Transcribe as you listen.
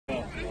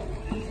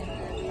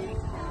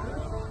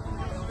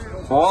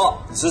Oh,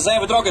 ze zijn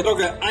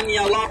vertrokken.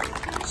 Anja Lap,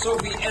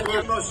 Sophie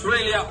Edward,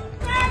 Australia.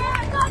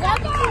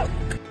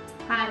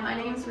 Hi, my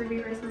name's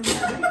Ruby Rosemond.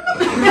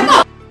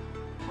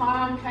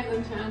 Hi, I'm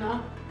Caitlin Turner.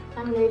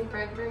 I'm Lee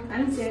Bradbury.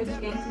 I'm Sarah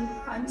Ganson.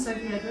 I'm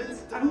Sophie Edwards.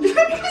 I'm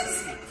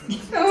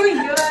Oh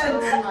my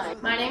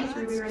god. My name's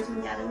Ruby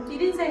Rosemond Gavin. You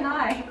didn't say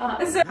hi.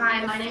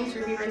 Hi, my name's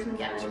Ruby Rosemond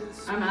Gavin.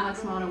 I'm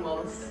Alex Martin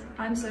Wallace.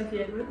 I'm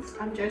Sophie Edwards.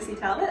 I'm Josie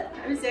Talbot.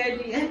 I'm Sarah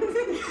Gian.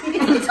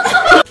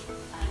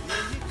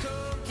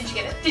 Did you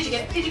get it? Did you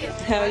get it? Did you get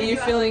it? How are you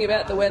feeling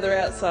about the weather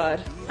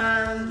outside?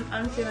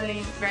 I'm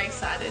feeling very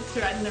excited to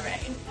ride in the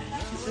rain.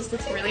 It just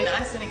looks really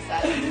nice and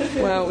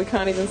exciting. Well, we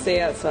can't even see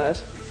outside.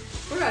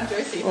 What about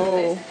Josie?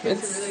 Oh,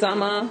 it's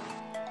summer.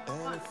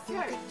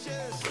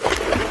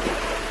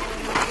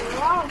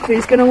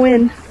 Who's gonna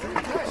win?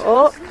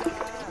 Oh!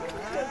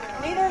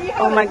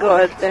 Oh my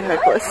god, they're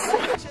hopeless.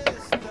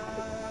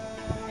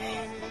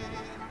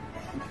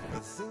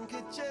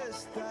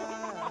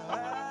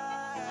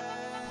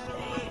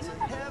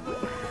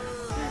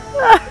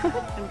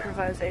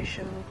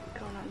 Improvisation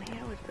going on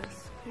here with the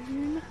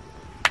spoon.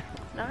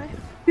 Knife.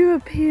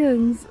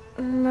 Europeans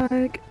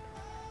like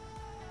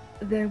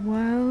their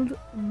wild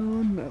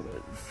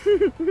lawnmowers.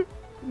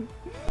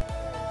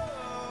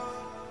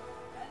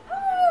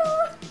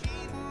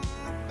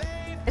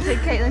 So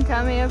Caitlin,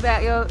 tell me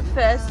about your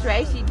first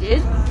race you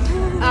did.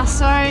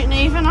 So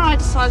Neve and I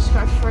decided to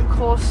go for a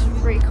course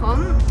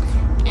recon,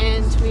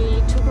 and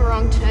we took a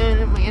wrong turn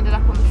and we ended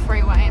up on the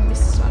freeway and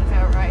missed the start of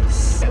our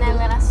race. And they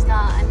let us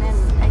start, and then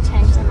they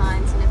changed their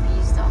minds and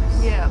abused us.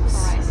 Yeah, it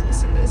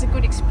was a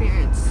good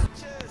experience.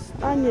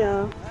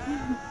 Anya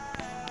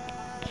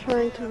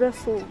trying to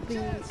wrestle the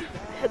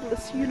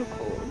headless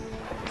unicorn.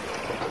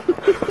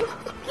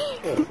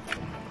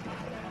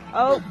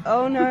 Oh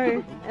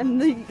no,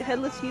 and the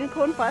headless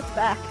unicorn fights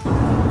back.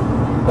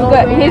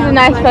 Here's a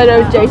nice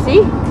photo of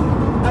Josie.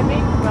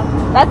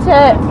 That's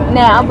her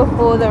now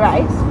before the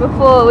race,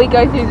 before we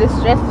go through the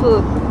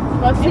stressful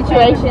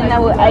situation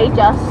that will age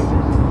us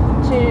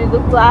to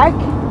look like.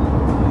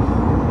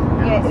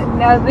 Yeah,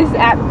 now this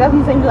app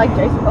doesn't seem to like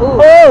Josie.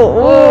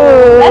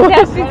 Oh, that's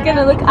how she's going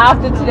to look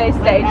after today's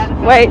stage.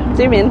 Wait,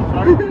 zoom in.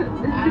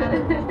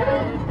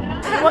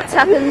 What's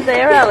happened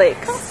there,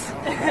 Alex?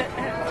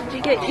 Did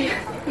you get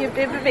you've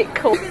been a bit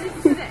cold?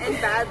 And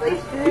badly.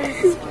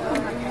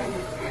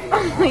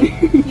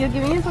 You're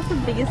giving us the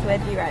biggest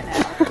wedgie right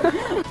now.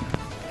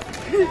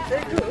 So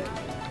cool.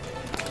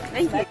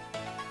 Thank you.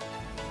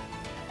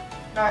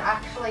 No,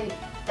 actually,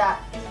 that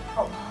is a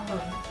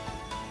problem.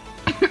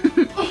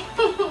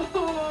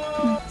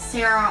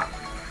 Sarah,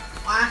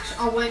 I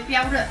won't be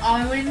able to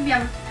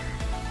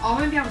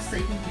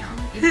sleep in here.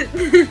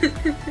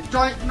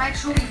 Don't make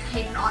sure you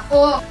keep an eye.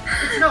 Oh,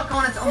 it's not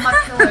gone. It's on my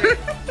pillow.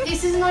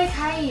 This isn't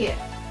okay.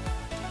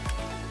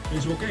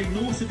 Is oké,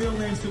 Noorse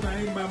deelnemers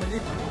erbij, maar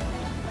niet.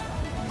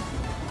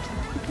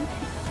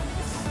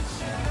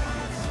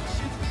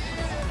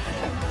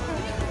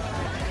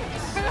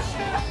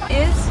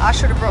 I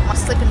should have brought my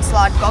slip and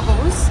slide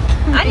goggles.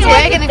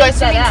 We're going to go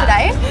swimming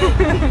today.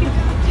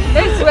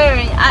 No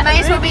swearing. May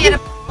as well be in a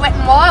wet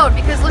and wild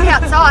because look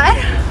outside.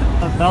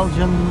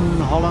 Belgian,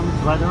 Holland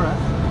weather,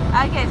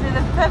 eh? Okay, so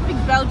the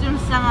perfect Belgium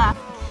summer.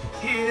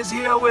 He is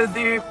here with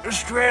the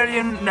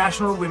Australian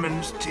national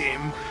women's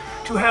team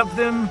to help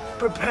them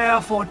prepare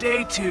for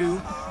day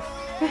 2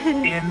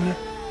 in,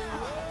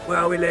 where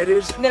are we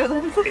ladies?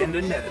 Netherlands. In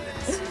the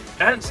Netherlands.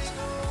 And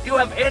do you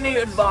have any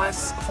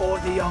advice for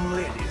the young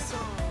ladies?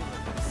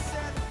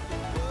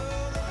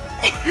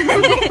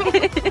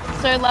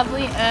 So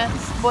Lovely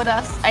Ernst bought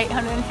us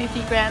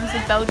 850 grams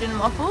of Belgian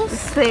waffles.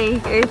 See,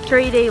 a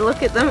 3D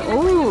look at them.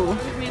 Ooh,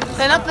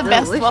 They're not the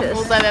best delicious.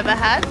 waffles I've ever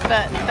had,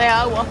 but they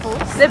are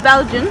waffles. They're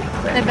Belgian.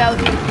 They're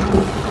Belgian.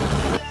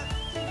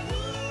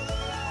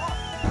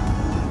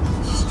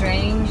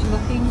 Strange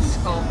looking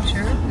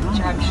sculpture,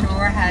 which I'm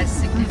sure has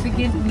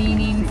significant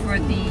meaning for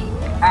the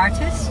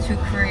artist who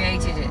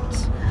created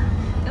it.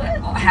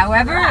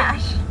 However,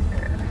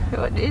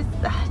 What is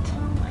that?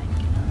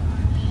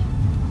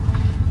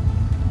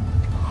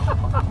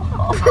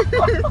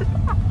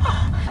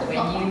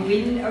 when you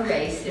win a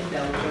race in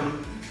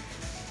Belgium,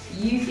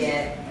 you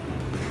get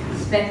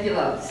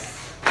speculoos.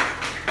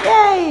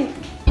 Yay!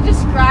 You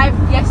described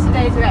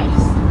yesterday's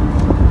race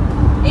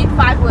in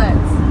 5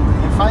 words.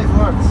 In 5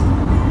 words.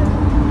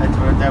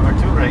 There were 2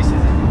 races.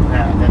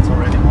 Yeah, that's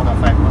already more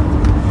than 5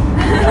 words.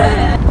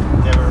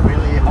 They were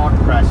really hard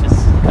crashes.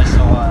 I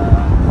saw a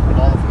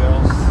lot of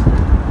girls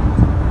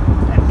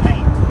and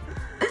pain.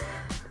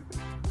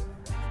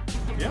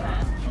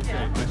 Yeah. Okay. I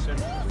sent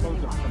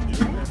photos from you.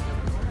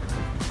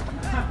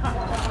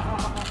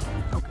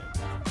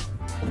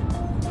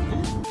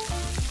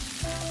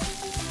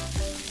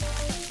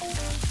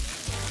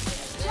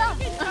 Jump!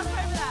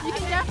 You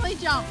can definitely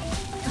jump.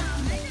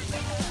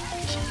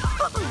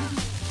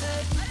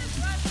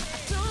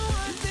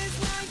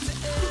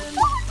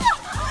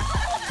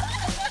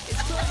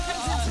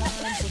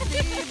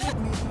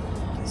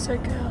 So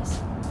girls,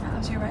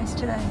 how's your race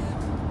today?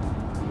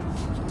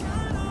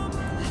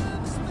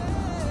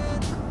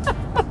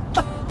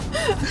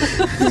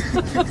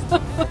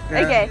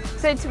 Okay,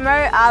 so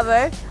tomorrow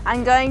Arvo,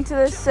 I'm going to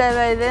the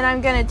servo, then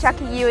I'm going to chuck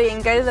a Yui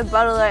and go to the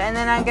bottler, and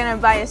then I'm going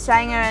to buy a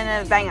sanger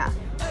and a banger.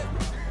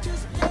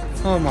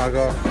 Oh my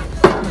god.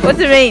 What's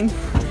it mean?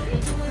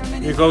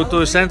 You go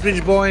to a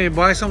sandwich boy and you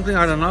buy something,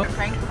 I don't know.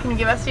 Frank, can you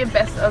give us your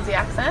best Aussie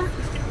accent?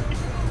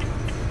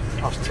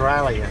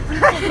 Australia.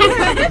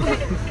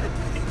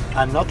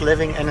 I'm not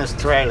living in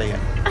Australia.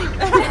 You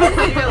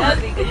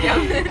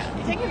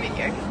taking a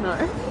video? No.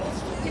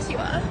 Yes, you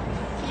are.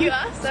 You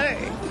are, so.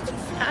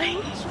 Hi.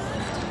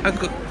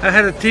 I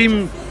had a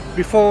team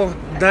before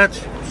that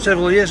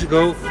several years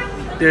ago.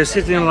 They're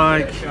sitting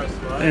like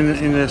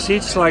in the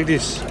seats like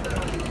this.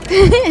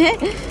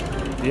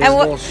 Yes,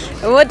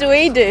 and what do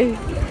we do?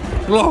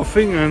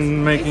 Laughing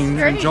and making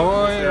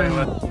joy. And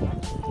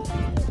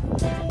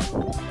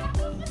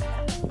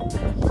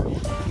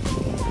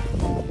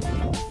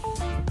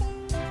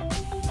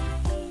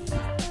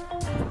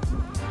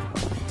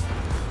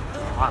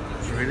I'm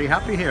really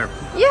happy here.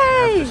 Yay!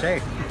 I have to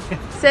say.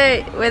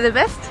 So we're the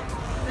best?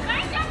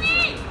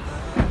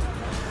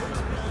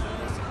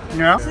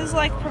 Yeah. This is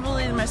like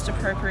probably the most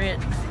appropriate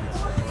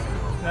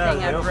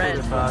thing I've read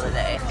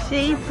today.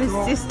 She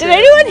persisted. Did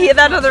anyone hear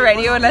that on the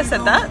radio when I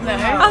said that? No.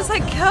 I was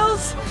like,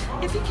 girls,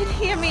 if you can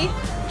hear me,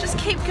 just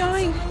keep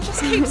going,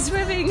 just keep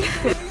swimming.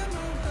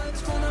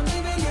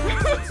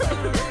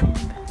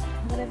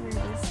 Whatever it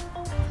is.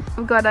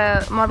 We've got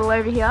a model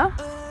over here,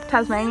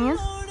 Tasmanian.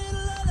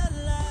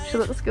 She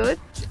looks good.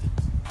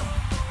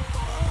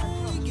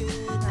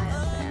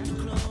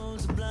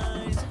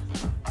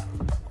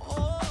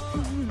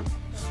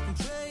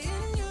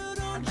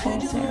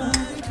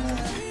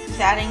 Just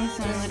adding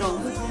some little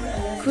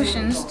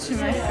cushions to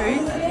my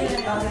food.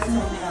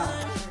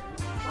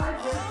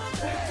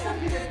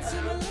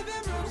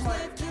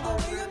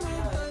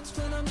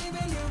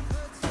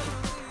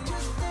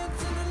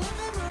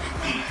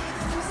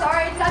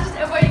 Sorry, I just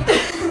elbowed.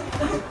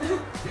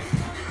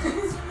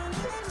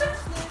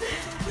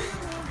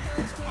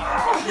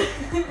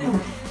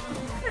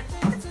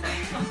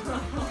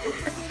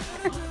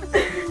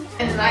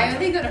 And I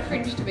only got a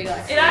fringe to be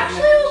like. It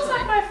actually looks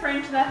like my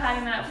fringe that I had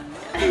in that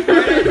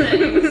photo that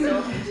you were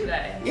stalking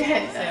today.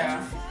 Yeah,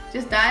 Sarah.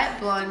 just dye it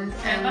blonde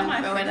and that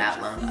might grow it fringe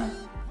out longer.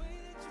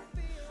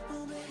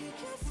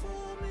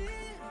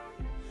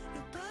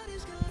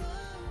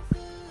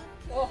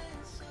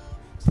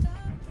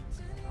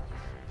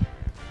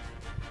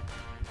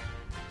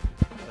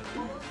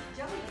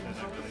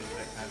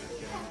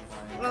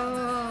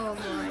 Oh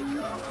my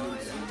god.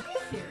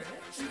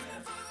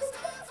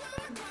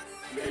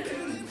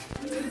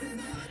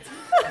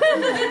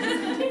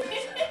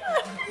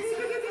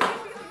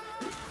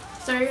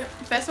 So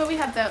first of all we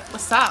have the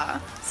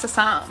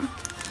sasam,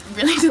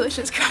 really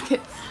delicious crackers.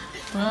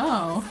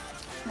 Wow.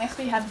 Next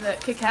we have the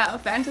cacao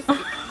fantasy.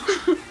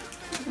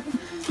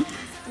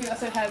 We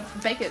also have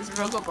Baker's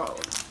Rogo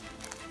Rolls.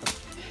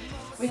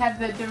 We have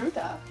the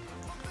Daruta.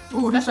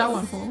 Ooh, what's that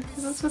one for?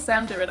 This is for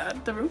Sam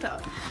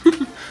Daruta.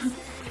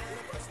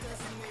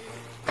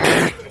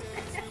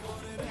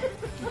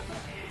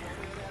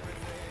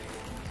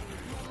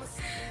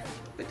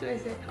 What do I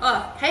say?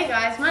 Oh, hey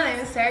guys, my name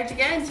is Sarah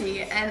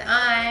Giganti and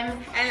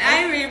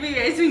I'm Ruby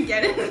Rosemond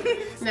Gannon.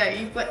 No,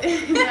 you've got no,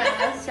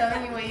 I was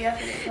telling you what you have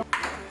to do.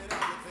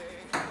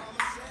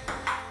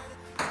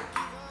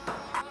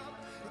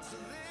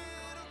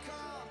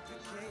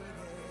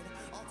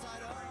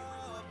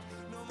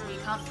 You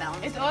can't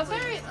balance. It's also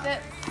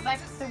that like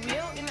the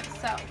wheel in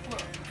itself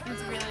is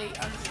really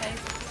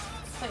unstable.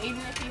 So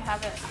even if you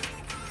have it,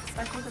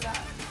 like look at that.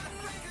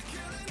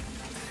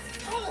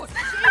 Oh,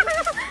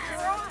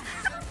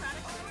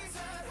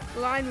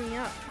 line me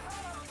up.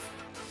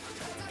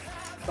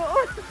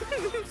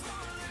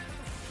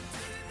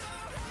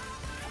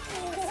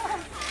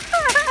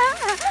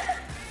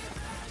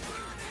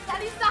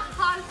 That is the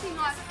hardest thing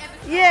I've ever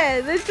done.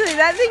 Yeah, literally,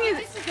 that thing is,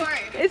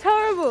 it's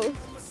horrible.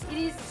 It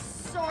is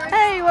so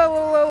Hey,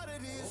 whoa.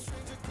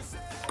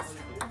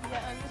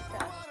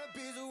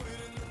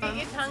 Get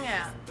your tongue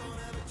out.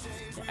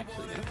 You're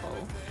actually gonna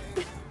fall.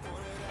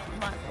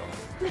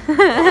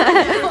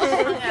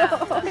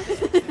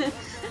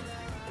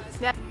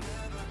 Yeah.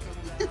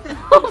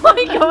 Oh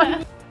my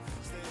god.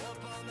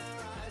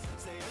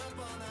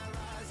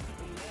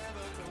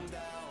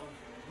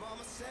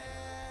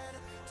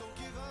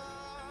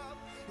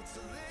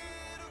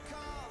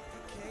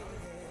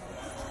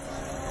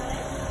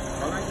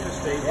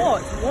 Oh,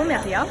 it's warm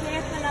out here.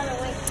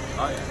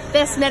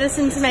 Best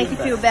medicine to make you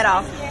feel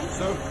better.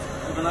 So,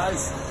 have a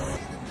nice.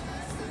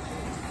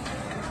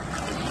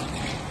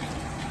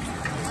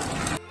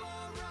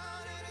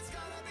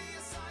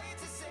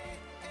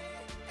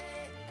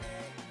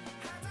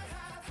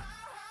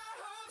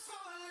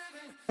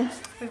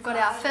 We've got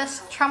our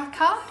first trump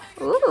card.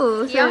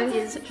 Ooh, Here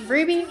is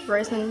Ruby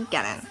Rosemond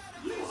Gannon.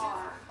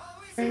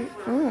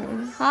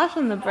 harsh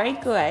on the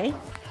breakaway.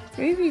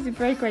 Ruby's a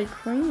breakaway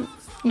queen.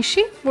 Is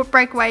she? What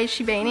breakaway has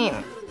she been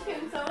in?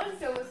 Can someone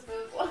fill this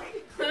food block?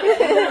 Not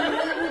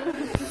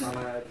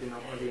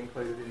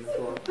included in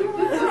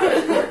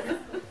the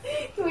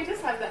Can we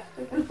just have that?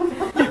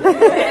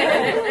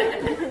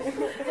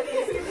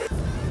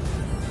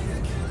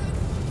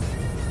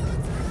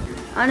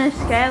 On a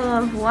scale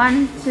of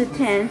 1 to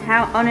 10,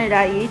 how honoured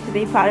are you to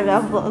be part of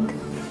our vlog?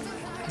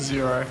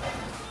 0.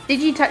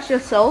 Did you touch your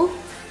soul?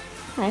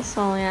 My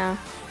soul, yeah.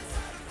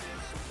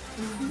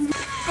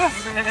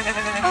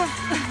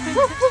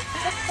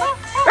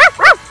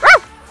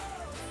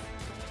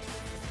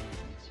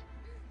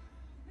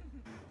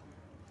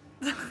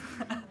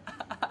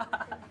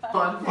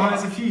 Oh,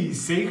 there's a few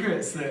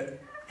secrets that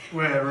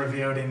were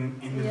revealed in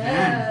the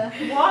van.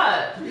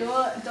 What?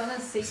 Your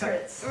Donna's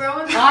secrets.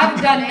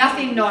 I've done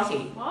nothing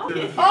naughty. What?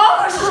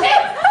 Oh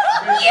shit!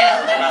 You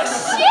little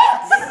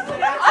shit!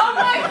 Oh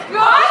my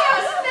god!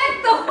 I spent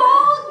the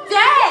whole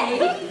day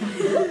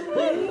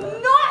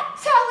not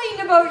telling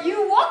about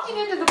you walking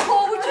into the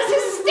pool, which was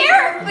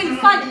hysterically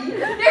funny.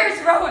 There's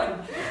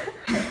Rowan.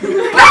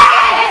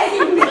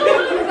 Bang!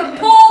 The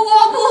pool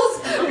wobbles.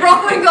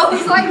 Rowan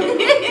goes like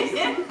this.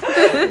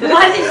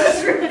 Money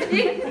was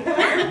ripping.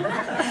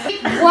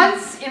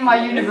 Once in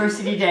my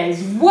university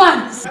days,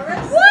 once. Why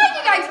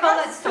did I tell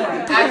that story?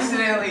 I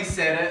accidentally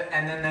said it,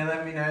 and then they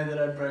let me know that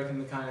I'd broken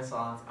the cone of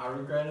silence. I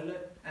regretted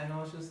it, and I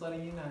was just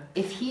letting you know.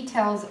 If he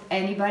tells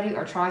anybody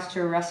or tries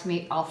to arrest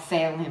me, I'll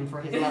fail him for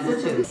his level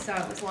 2. So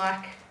it was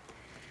like,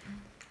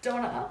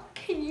 Donna,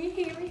 can you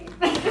hear me?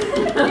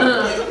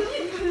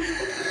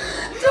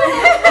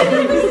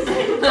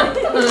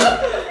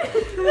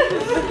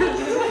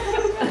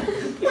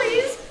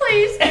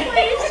 Please,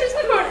 just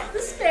put the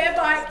spare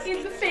bike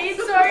in the feed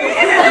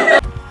zone.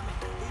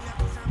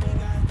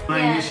 My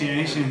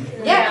initiation.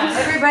 Yeah,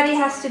 everybody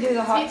has to do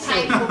the hot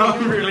seat.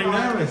 I'm really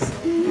nervous.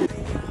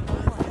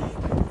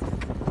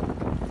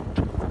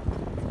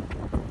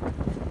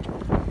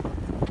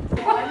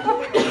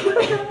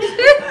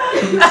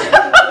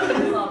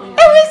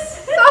 It was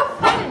so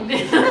funny.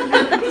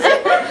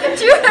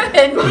 Do you have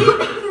any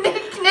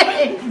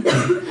nickname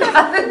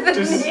other than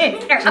Nick?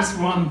 Just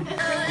one.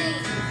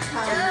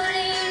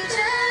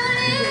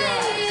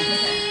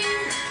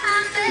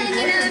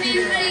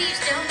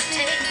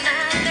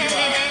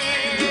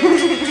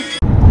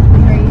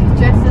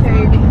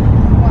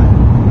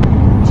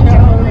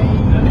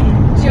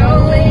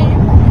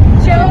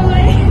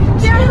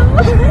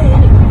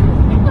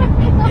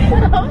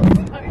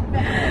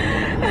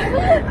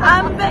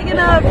 I'm begging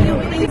of you,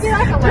 please.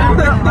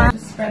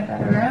 Just spread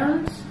that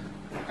around.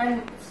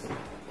 And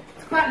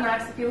it's quite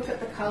nice if you look at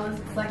the colours,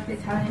 it's like the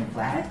Italian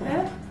flag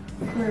there.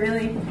 We're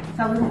really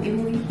southern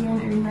Italy here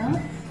in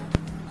Oudenaarde.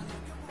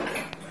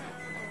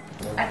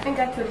 I think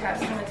I could have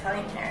some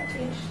Italian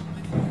heritage.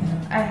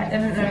 I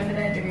don't know that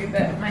I do,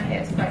 but my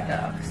hair's quite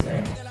dark,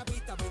 so.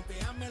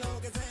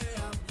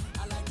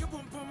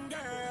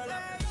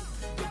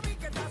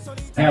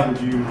 How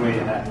would you wear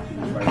your hat if you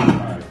were wearing a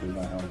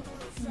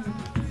smoke?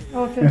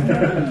 Oh, it feels good.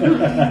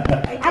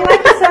 I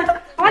like the sun.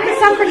 I like the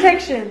sun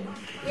protection.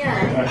 Yeah.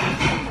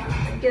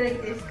 I feel like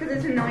this because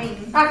it's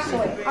annoying.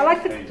 Actually, I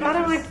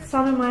don't like the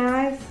sun in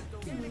my eyes.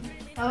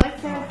 I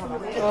like that.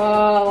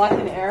 Oh, like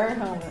an arrow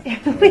helmet.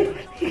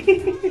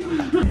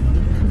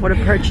 What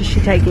approach is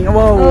she taking?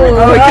 Whoa.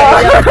 Oh,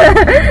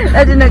 okay.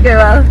 That did not go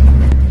well.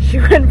 She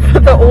went for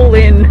the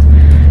all-in.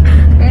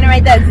 I'm gonna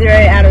rate that 0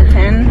 out of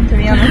 10, to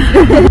be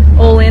honest.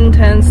 All in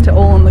turns to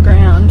all on the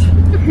ground.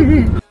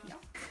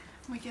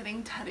 We're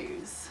getting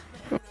tattoos.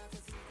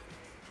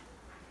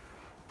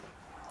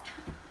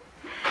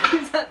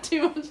 Is that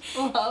too much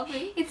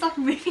laughing? It's like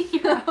moving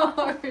your arm.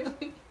 Oh,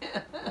 really?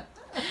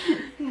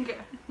 Okay.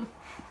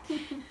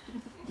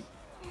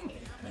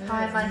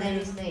 Hi, my name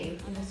is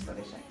Neve in the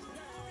Scottish accent.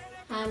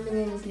 Hi, my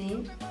name is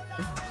Neve.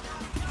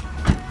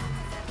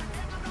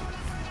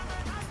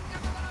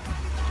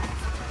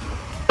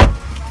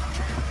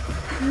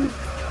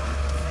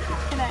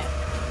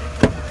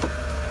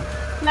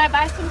 Can I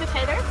buy some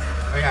potatoes?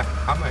 Oh yeah,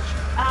 how much?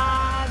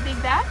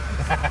 Big bag.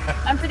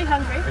 I'm pretty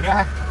hungry.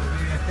 Yeah.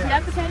 You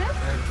have potatoes?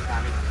 Wait.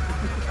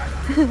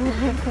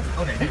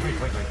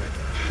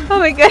 Oh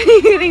my god,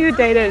 you're getting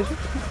potatoes.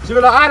 Ze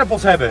willen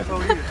aardappels hebben.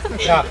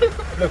 Ja,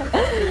 look.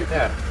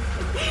 Ja.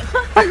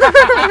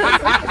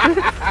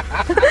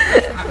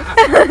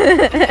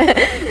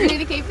 You need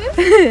to keep this?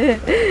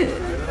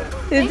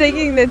 You're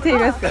taking the tea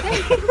basket.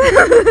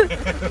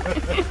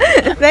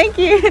 Thank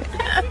you.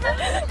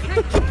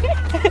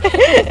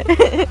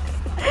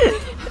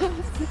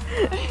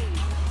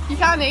 You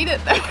can't eat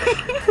it though.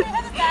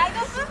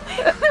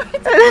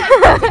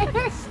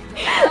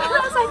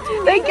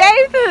 They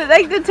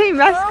gave the team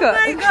mascot.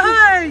 Oh my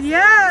god,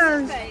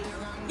 yes!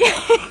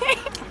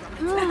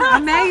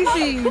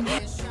 Amazing!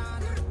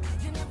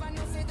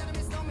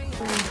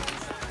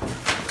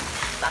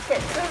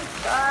 Bucket soup,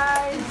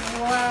 guys!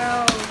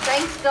 Wow!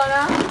 Thanks,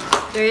 Donna.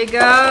 There you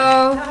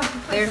go.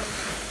 They're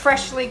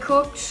freshly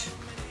cooked.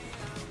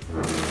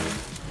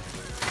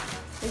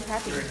 He's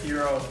happy. You're a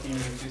hero of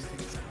human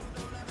existence.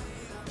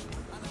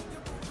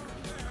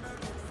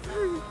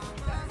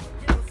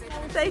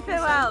 Say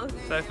farewell.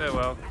 Say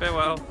farewell.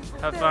 Farewell.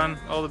 Have fun.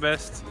 All the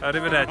best.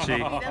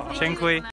 Arrivederci. Dziękuję.